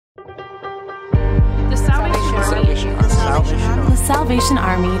Salvation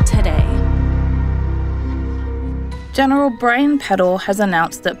Army today. General Brian Peddle has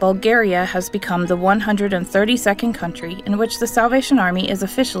announced that Bulgaria has become the 132nd country in which the Salvation Army is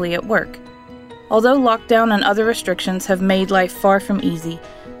officially at work. Although lockdown and other restrictions have made life far from easy,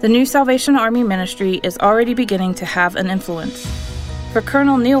 the new Salvation Army ministry is already beginning to have an influence. For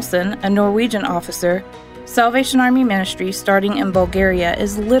Colonel Nielsen, a Norwegian officer, Salvation Army ministry starting in Bulgaria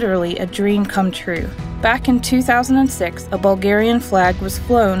is literally a dream come true. Back in 2006, a Bulgarian flag was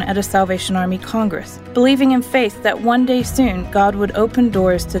flown at a Salvation Army Congress, believing in faith that one day soon God would open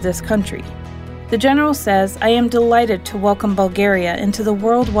doors to this country. The general says, "I am delighted to welcome Bulgaria into the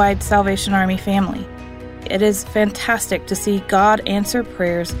worldwide Salvation Army family. It is fantastic to see God answer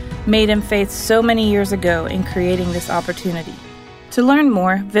prayers made in faith so many years ago in creating this opportunity." To learn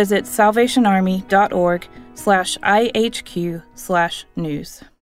more, visit salvationarmy.org/IHQ/news.